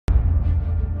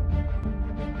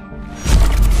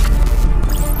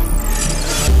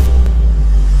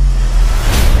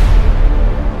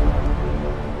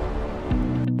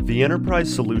The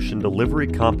Enterprise Solution Delivery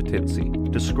Competency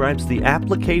describes the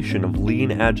application of Lean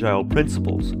Agile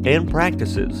principles and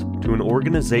practices to an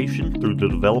organization through the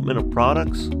development of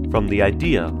products from the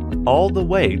idea all the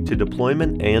way to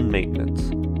deployment and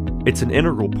maintenance. It's an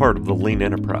integral part of the Lean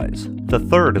Enterprise, the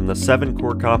third in the 7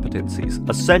 core competencies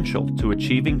essential to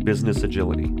achieving business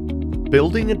agility.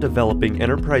 Building and developing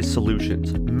enterprise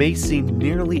solutions may seem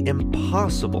nearly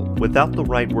impossible without the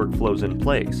right workflows in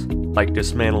place, like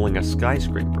dismantling a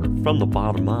skyscraper from the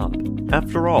bottom up.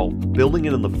 After all, building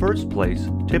it in the first place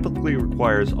typically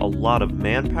requires a lot of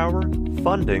manpower,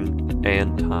 funding,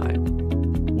 and time.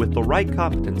 With the right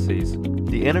competencies,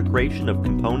 the integration of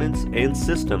components and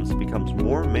systems becomes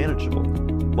more manageable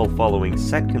while following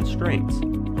set constraints,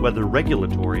 whether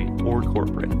regulatory or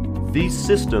corporate. These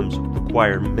systems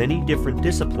require many different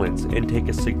disciplines and take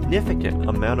a significant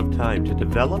amount of time to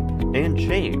develop and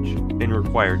change, and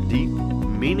require deep,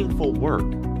 meaningful work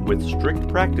with strict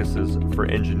practices for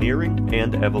engineering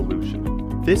and evolution.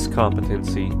 This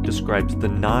competency describes the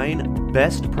 9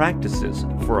 best practices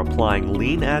for applying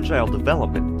Lean Agile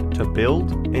development to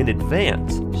build and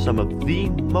advance some of the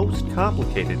most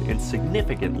complicated and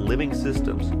significant living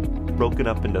systems, broken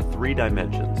up into 3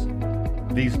 dimensions.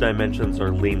 These dimensions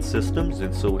are lean systems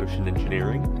and solution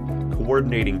engineering,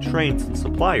 coordinating trains and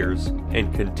suppliers,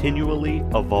 and continually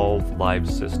evolve live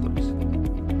systems.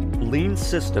 Lean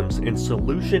systems and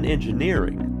solution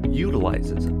engineering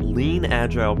utilizes Lean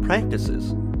Agile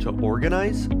practices to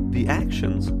organize the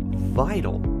actions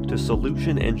vital to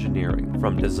solution engineering,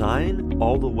 from design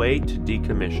all the way to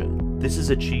decommission. This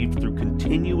is achieved through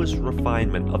continuous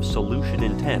refinement of solution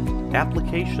intent,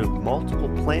 application of multiple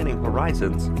planning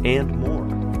horizons, and more.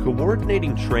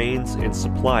 Coordinating trains and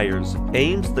suppliers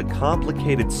aims the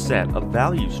complicated set of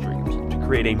value streams to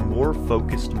create a more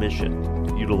focused mission,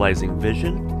 utilizing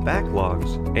vision,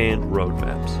 backlogs, and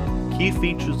roadmaps. Key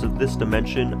features of this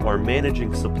dimension are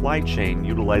managing supply chain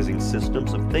utilizing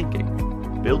systems of thinking,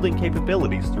 building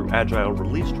capabilities through agile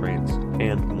release trains,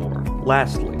 and more.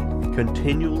 Lastly,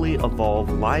 continually evolve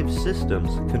live systems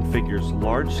configures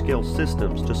large-scale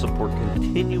systems to support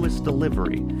continuous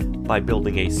delivery by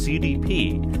building a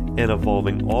CDP and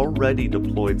evolving already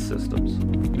deployed systems.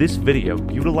 This video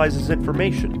utilizes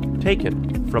information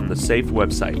taken from the SAFE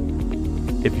website.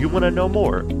 If you want to know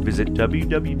more, visit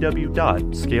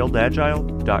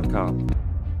www.scaledagile.com.